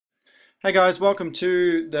Hey guys, welcome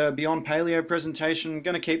to the Beyond Paleo presentation. I'm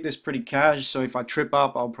going to keep this pretty cash, so if I trip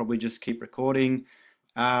up, I'll probably just keep recording.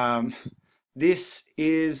 Um, this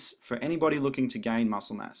is for anybody looking to gain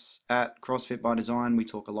muscle mass. At CrossFit by Design, we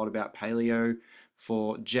talk a lot about paleo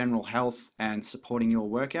for general health and supporting your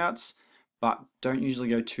workouts, but don't usually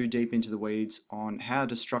go too deep into the weeds on how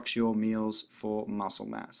to structure your meals for muscle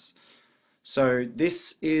mass. So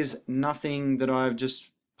this is nothing that I've just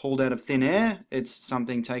pulled out of thin air. It's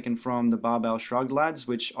something taken from the barbell shrugged lads,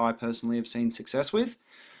 which I personally have seen success with.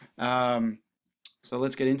 Um, so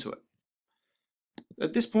let's get into it.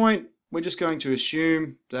 At this point, we're just going to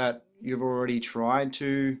assume that you've already tried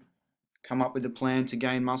to come up with a plan to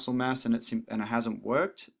gain muscle mass and it hasn't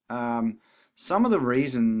worked. Some of the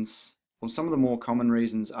reasons, or some of the more common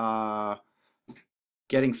reasons, are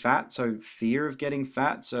getting fat, so fear of getting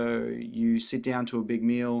fat. So you sit down to a big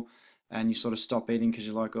meal and you sort of stop eating because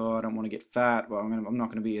you're like, oh, I don't want to get fat. Well, I'm not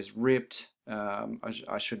going to be as ripped.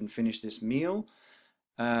 I shouldn't finish this meal.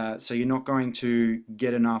 So you're not going to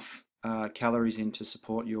get enough calories in to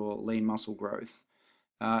support your lean muscle growth.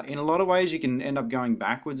 In a lot of ways, you can end up going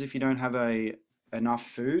backwards if you don't have enough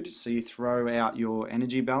food. So you throw out your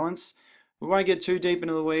energy balance. We won't get too deep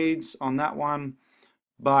into the weeds on that one,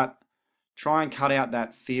 but try and cut out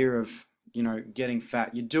that fear of, getting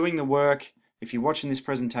fat. You're doing the work. If you're watching this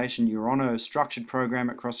presentation, you're on a structured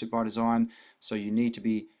program at CrossFit by Design, so you need to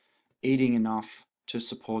be eating enough to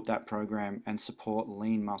support that program and support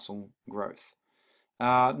lean muscle growth.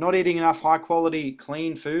 Not eating enough high quality,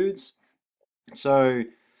 clean foods. So,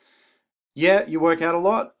 yeah, you work out a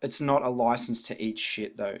lot. It's not a license to eat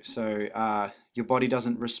shit though. So, your body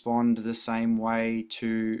doesn't respond the same way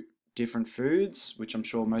to different foods, which I'm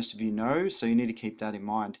sure most of you know. So, you need to keep that in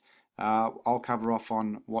mind. I'll cover off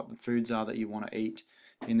on what the foods are that you want to eat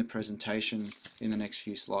in the presentation in the next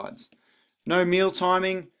few slides. No meal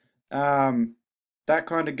timing. That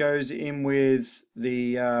kind of goes in with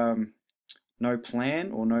the no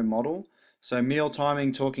plan or no model. So meal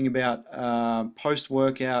timing, talking about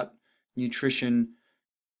post-workout nutrition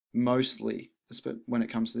mostly when it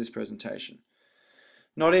comes to this presentation.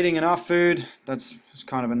 Not eating enough food, that's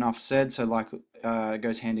kind of enough said. So like it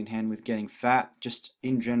goes hand in hand with getting fat, just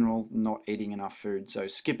in general, not eating enough food. So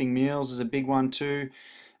skipping meals is a big one too.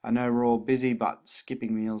 I know we're all busy, but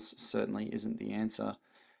skipping meals certainly isn't the answer.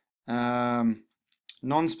 Um,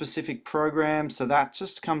 Non-specific program, so that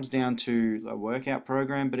just comes down to a workout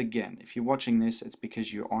program. But again, if you're watching this, it's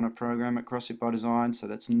because you're on a program at CrossFit by Design, so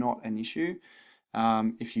that's not an issue.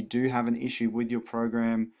 If you do have an issue with your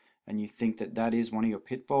program and you think that that is one of your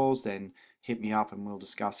pitfalls, then hit me up and we'll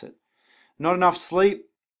discuss it. Not enough sleep.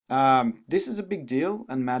 This is a big deal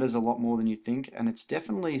and matters a lot more than you think, and it's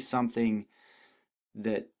definitely something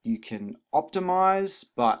that you can optimize,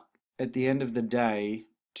 but at the end of the day,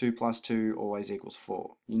 2 plus 2 always equals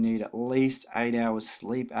 4. You need at least 8 hours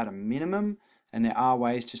sleep at a minimum, and there are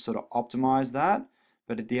ways to sort of optimize that.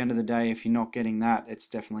 But at the end of the day, if you're not getting that, it's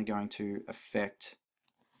definitely going to affect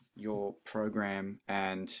your program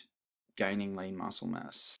and gaining lean muscle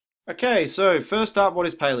mass. Okay, so first up, what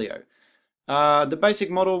is paleo? The basic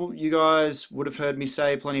model you guys would have heard me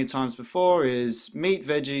say plenty of times before is meat,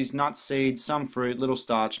 veggies, nuts, seeds, some fruit, little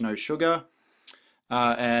starch, no sugar,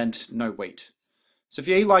 and no wheat. So if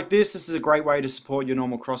you eat like this is a great way to support your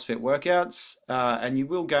normal CrossFit workouts, and you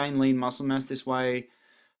will gain lean muscle mass this way,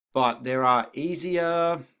 but there are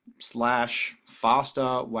easier slash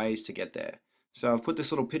faster ways to get there. So I've put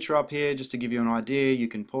this little picture up here just to give you an idea. You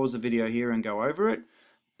can pause the video here and go over it,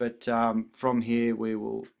 but from here we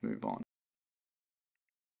will move on.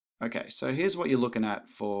 Okay, so here's what you're looking at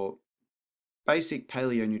for basic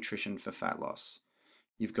paleo nutrition for fat loss.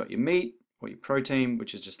 You've got your meat or your protein,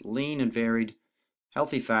 which is just lean and varied,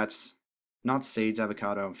 healthy fats, nuts, seeds,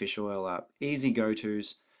 avocado, and fish oil are easy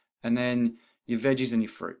go-tos, and then your veggies and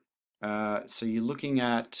your fruit. So you're looking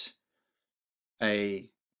at a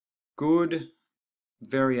good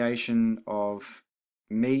variation of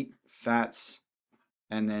meat, fats,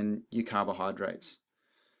 and then your carbohydrates.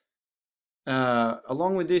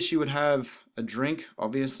 Along with this, you would have a drink,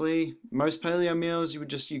 obviously. Most paleo meals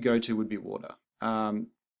you go to would be water.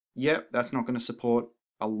 Yep, that's not going to support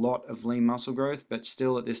a lot of lean muscle growth, but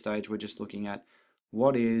still at this stage, we're just looking at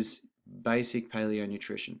what is basic paleo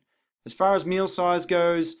nutrition. As far as meal size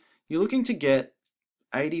goes, you're looking to get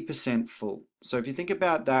 80% full. So if you think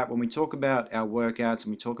about that, when we talk about our workouts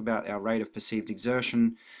and we talk about our rate of perceived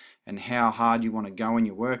exertion and how hard you want to go in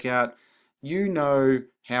your workout, you know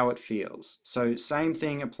how it feels. So same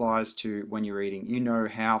thing applies to when you're eating. You know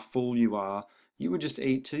how full you are. You would just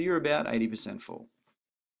eat till you're about 80% full.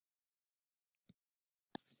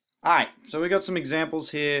 Alright, so we got some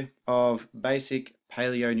examples here of basic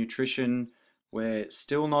paleo nutrition. We're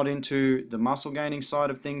still not into the muscle gaining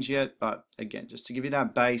side of things yet, but again, just to give you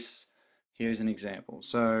that base, here's an example.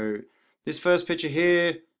 So this first picture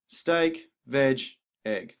here, steak, veg,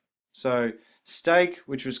 egg. So steak,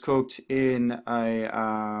 which was cooked in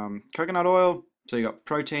a coconut oil, so you got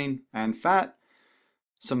protein and fat.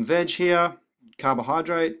 Some veg here,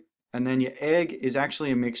 carbohydrate, and then your egg is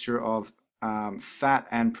actually a mixture of fat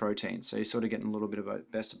and protein. So you're sort of getting a little bit of a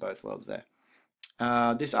best of both worlds there.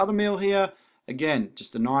 This other meal here, again,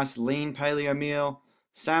 just a nice lean paleo meal,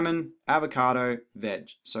 salmon, avocado, veg.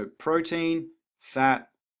 So protein, fat,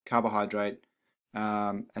 carbohydrate,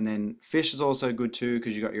 and then fish is also good too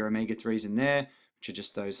because you got your omega-3s in there, which are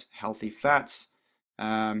just those healthy fats.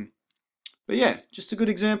 But yeah, just a good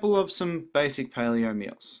example of some basic paleo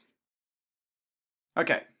meals.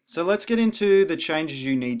 Okay, so let's get into the changes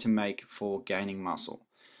you need to make for gaining muscle.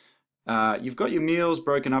 You've got your meals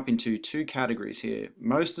broken up into two categories here.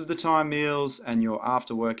 Most of the time meals and your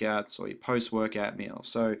after workouts or your post workout meals.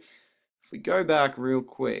 So if we go back real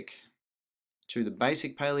quick to the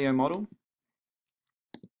basic paleo model,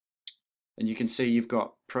 and you can see you've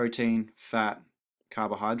got protein, fat,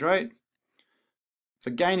 carbohydrate. For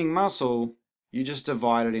gaining muscle, you just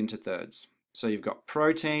divide it into thirds. So you've got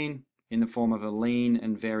protein in the form of a lean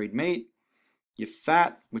and varied meat, your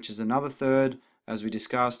fat, which is another third, as we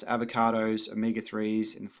discussed, avocados,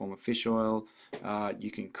 omega-3s in the form of fish oil.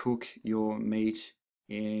 You can cook your meat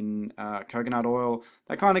in coconut oil.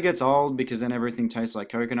 That kind of gets old because then everything tastes like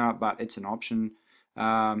coconut, but it's an option.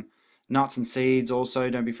 Nuts and seeds also,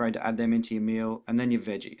 don't be afraid to add them into your meal. And then your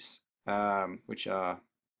veggies, which are,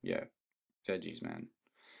 yeah, veggies, man.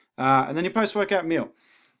 And then your post-workout meal.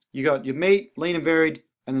 You got your meat, lean and varied,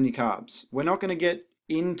 and then your carbs. We're not going to get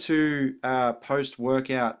into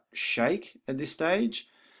post-workout shake at this stage,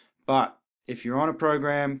 but if you're on a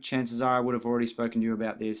program, chances are I would have already spoken to you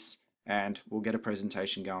about this, and we'll get a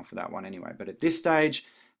presentation going for that one anyway. But at this stage,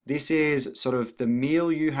 this is sort of the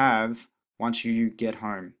meal you have once you get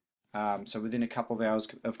home. So within a couple of hours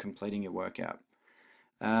of completing your workout.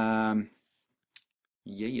 Yeah.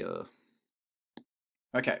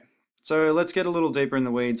 Okay, so let's get a little deeper in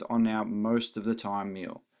the weeds on our most of the time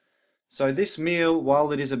meal. So this meal,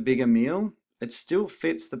 while it is a bigger meal, it still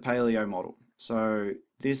fits the paleo model. So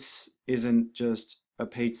this isn't just a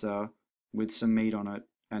pizza with some meat on it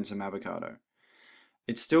and some avocado.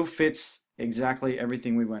 It still fits exactly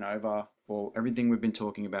everything we went over or everything we've been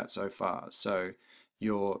talking about so far. So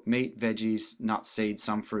your meat, veggies, nuts, seeds,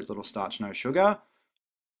 some fruit, little starch, no sugar,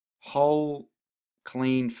 whole,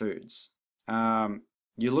 clean foods.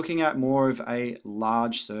 You're looking at more of a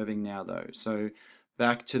large serving now though. So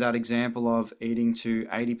back to that example of eating to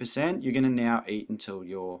 80%, you're going to now eat until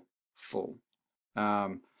you're full.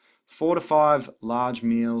 4 to 5 large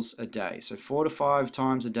meals a day. So 4 to 5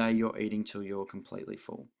 times a day you're eating till you're completely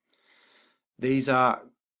full. These are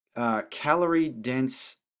calorie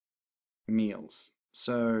dense meals.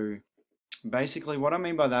 So basically what I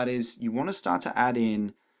mean by that is you want to start to add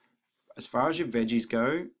in, as far as your veggies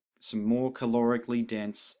go, some more calorically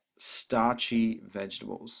dense, starchy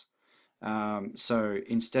vegetables. So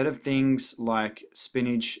instead of things like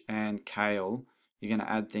spinach and kale, you're going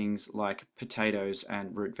to add things like potatoes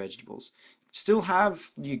and root vegetables. Still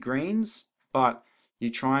have your greens, but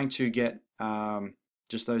you're trying to get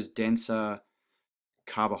just those denser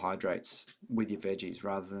carbohydrates with your veggies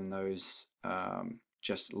rather than those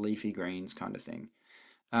just leafy greens kind of thing.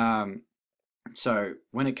 So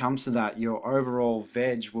when it comes to that, your overall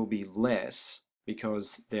veg will be less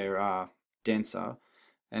because there are denser.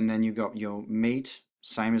 And then you've got your meat,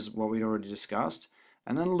 same as what we'd already discussed,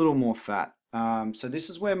 and then a little more fat. So this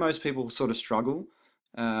is where most people sort of struggle,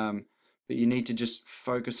 but you need to just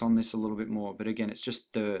focus on this a little bit more. But again, it's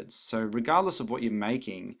just thirds. So regardless of what you're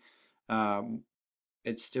making,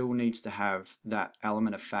 it still needs to have that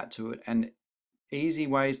element of fat to it. And easy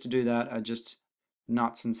ways to do that are just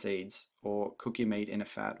nuts and seeds or cook your meat in a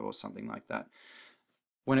fat or something like that.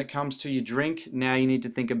 When it comes to your drink, now you need to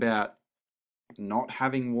think about not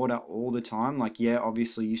having water all the time. Like, yeah,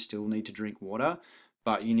 obviously you still need to drink water,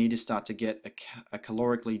 but you need to start to get a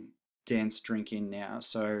calorically dense drink in now.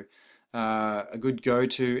 So a good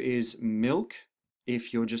go-to is milk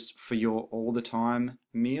if you're just for your all the time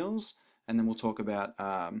meals. And then we'll talk about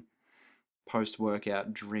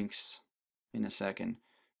post-workout drinks in a second.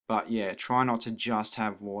 But yeah, try not to just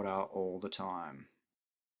have water all the time.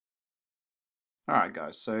 All right,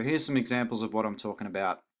 guys, so here's some examples of what I'm talking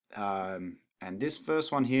about. And this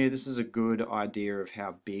first one here, this is a good idea of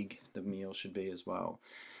how big the meal should be as well.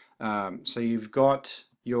 So you've got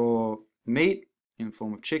your meat in the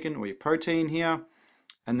form of chicken or your protein here,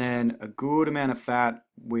 and then a good amount of fat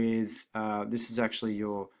with, this is actually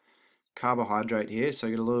your carbohydrate here, so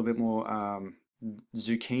you get a little bit more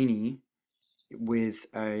zucchini with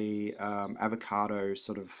a avocado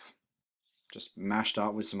sort of just mashed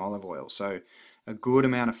up with some olive oil. So a good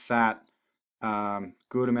amount of fat,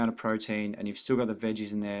 good amount of protein, and you've still got the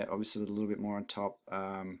veggies in there, obviously with a little bit more on top,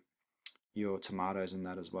 your tomatoes and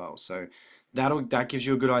that as well. So that gives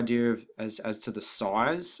you a good idea of as to the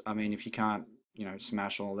size. I mean, if you can't,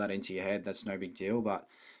 smash all that into your head, that's no big deal, but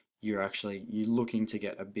you're looking to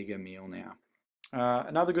get a bigger meal now.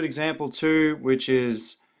 Another good example too, which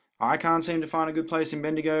is I can't seem to find a good place in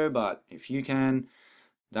Bendigo, but if you can,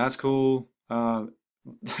 that's cool.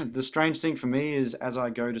 The strange thing for me is as I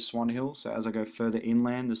go to Swan Hill, so as I go further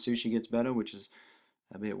inland, the sushi gets better, which is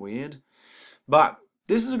a bit weird. But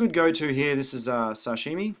this is a good go-to here. This is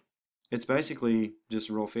sashimi. It's basically just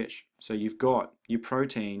raw fish. So you've got your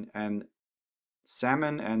protein, and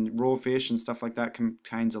salmon and raw fish and stuff like that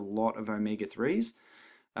contains a lot of omega-3s.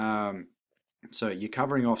 So you're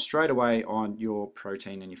covering off straight away on your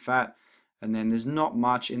protein and your fat. And then there's not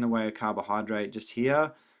much in the way of carbohydrate just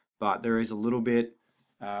here, but there is a little bit.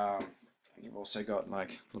 You've also got like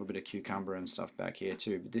a little bit of cucumber and stuff back here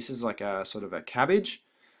too. But this is like a sort of a cabbage.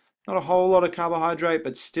 Not a whole lot of carbohydrate,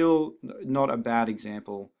 but still not a bad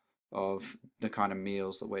example of the kind of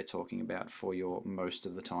meals that we're talking about for your most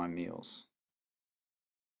of the time meals.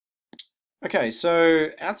 Okay, so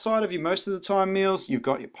outside of your most of the time meals, you've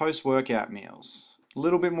got your post-workout meals. A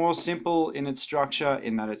little bit more simple in its structure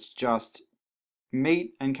in that it's just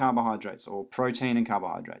meat and carbohydrates, or protein and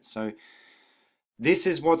carbohydrates. So this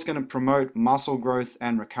is what's going to promote muscle growth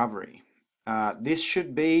and recovery. This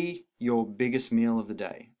should be your biggest meal of the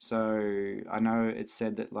day. So I know it's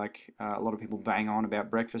said that like a lot of people bang on about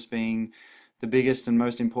breakfast being the biggest and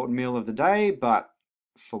most important meal of the day, but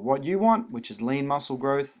for what you want, which is lean muscle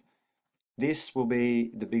growth, this will be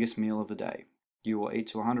the biggest meal of the day. You will eat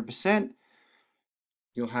to 100%.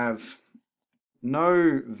 You'll have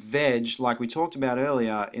no veg like we talked about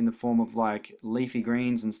earlier in the form of like leafy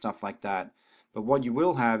greens and stuff like that. But what you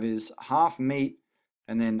will have is half meat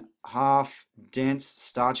and then half dense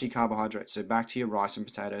starchy carbohydrates. So back to your rice and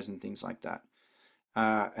potatoes and things like that.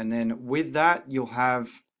 And then with that, you'll have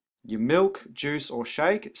your milk, juice, or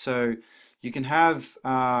shake. So you can have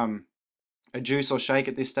a juice or shake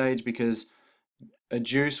at this stage, because a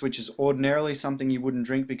juice, which is ordinarily something you wouldn't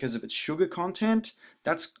drink because of its sugar content,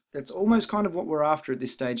 that's almost kind of what we're after at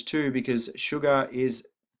this stage too, because sugar is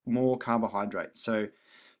more carbohydrate. So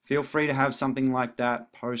feel free to have something like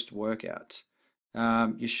that post-workout.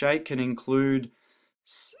 Your shake can include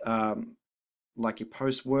like your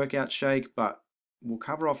post-workout shake, but we'll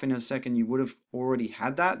cover off in a second. You would have already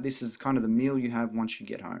had that. This is kind of the meal you have once you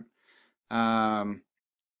get home.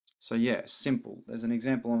 So yeah, simple. There's an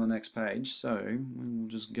example on the next page, so we'll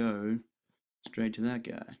just go straight to that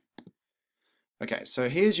guy. Okay, so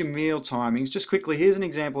here's your meal timings. Just quickly, here's an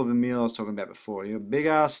example of the meal I was talking about before. Your big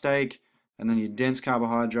ass steak, and then your dense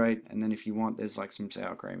carbohydrate, and then if you want, there's like some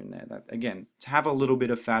sour cream in there. That, again, to have a little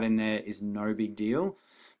bit of fat in there is no big deal,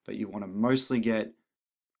 but you want to mostly get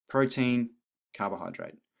protein,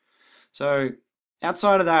 carbohydrate. So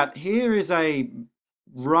outside of that, here is a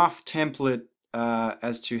rough template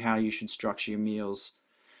as to how you should structure your meals.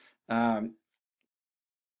 And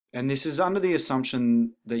this is under the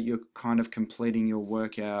assumption that you're kind of completing your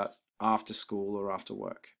workout after school or after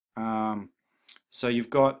work. So you've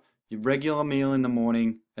got your regular meal in the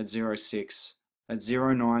morning at 06. At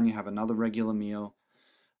 09, you have another regular meal.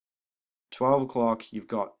 12 o'clock, you've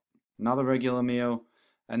got another regular meal.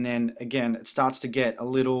 And then again, it starts to get a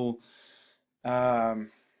little,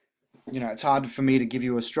 it's hard for me to give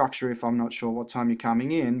you a structure if I'm not sure what time you're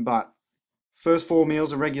coming in, but first 4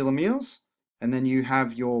 meals are regular meals, and then you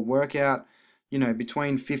have your workout,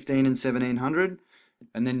 between 15 and 1700,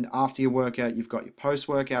 and then after your workout, you've got your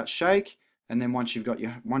post-workout shake, and then once you got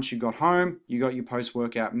home, you got your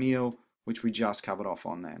post-workout meal, which we just covered off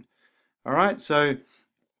on then. All right, so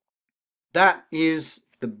that is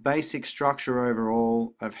the basic structure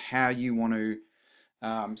overall of how you want to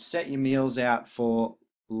set your meals out for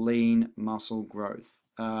lean muscle growth.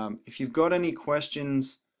 If you've got any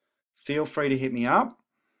questions, feel free to hit me up.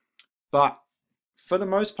 But for the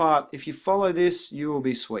most part, if you follow this, you will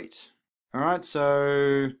be sweet. All right,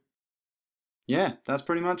 so yeah, that's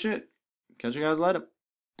pretty much it. Catch you guys later.